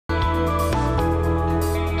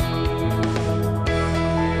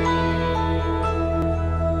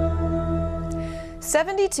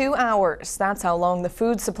72 hours. That's how long the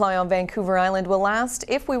food supply on Vancouver Island will last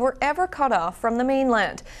if we were ever cut off from the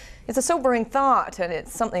mainland. It's a sobering thought, and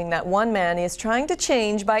it's something that one man is trying to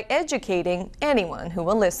change by educating anyone who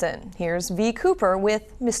will listen. Here's V. Cooper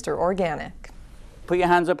with Mr. Organic. Put your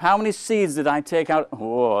hands up. How many seeds did I take out?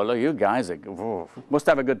 Oh, look, you guys must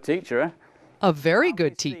have a good teacher, eh? A very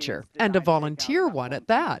good teacher, and a volunteer one at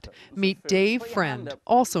that. Meet Dave Friend,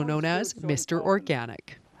 also known as Mr.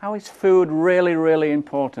 Organic. How is food really, really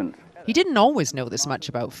important? He didn't always know this much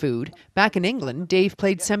about food. Back in England, Dave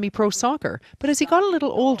played semi-pro soccer, but as he got a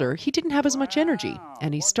little older, he didn't have as much energy,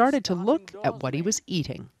 and he started to look at what he was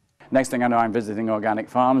eating. Next thing I know, I'm visiting organic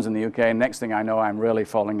farms in the UK. Next thing I know, I'm really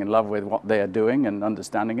falling in love with what they are doing and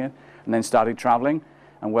understanding it. And then started traveling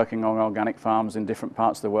and working on organic farms in different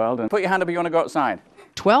parts of the world. And put your hand up if you want to go outside.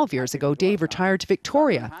 12 years ago, Dave retired to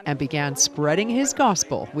Victoria and began spreading his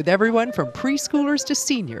gospel with everyone from preschoolers to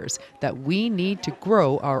seniors that we need to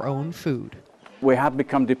grow our own food. We have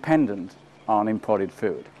become dependent on imported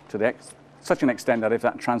food to such an extent that if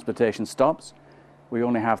that transportation stops, we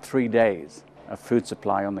only have 3 days of food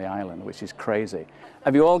supply on the island, which is crazy.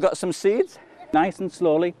 Have you all got some seeds? Nice and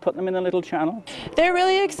slowly, put them in a little channel. They're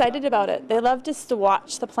really excited about it. They love just to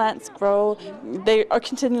watch the plants grow. They are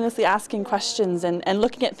continuously asking questions and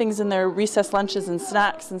looking at things in their recess lunches and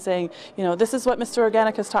snacks and saying, you know, this is what Mr.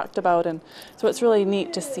 Organic has talked about. And so it's really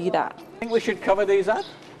neat to see that. I think we should cover these up.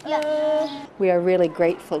 We are really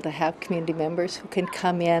grateful to have community members who can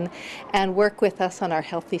come in and work with us on our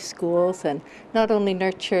healthy schools and not only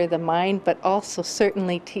nurture the mind, but also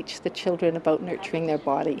certainly teach the children about nurturing their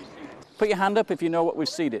body. Put your hand up if you know what we've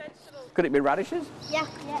seeded. Could it be radishes? Yeah.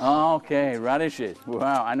 Okay, radishes.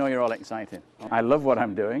 Wow, I know you're all excited. I love what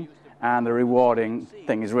I'm doing, and the rewarding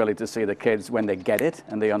thing is really to see the kids when they get it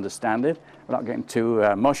and they understand it. Without getting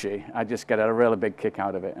too mushy, I just get a really big kick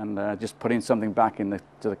out of it and just putting something back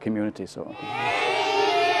to the community. So.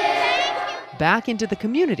 Back into the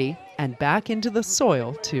community and back into the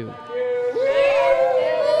soil too.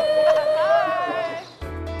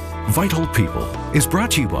 Vital People is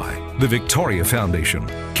brought to you by the Victoria Foundation,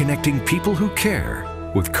 connecting people who care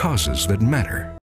with causes that matter.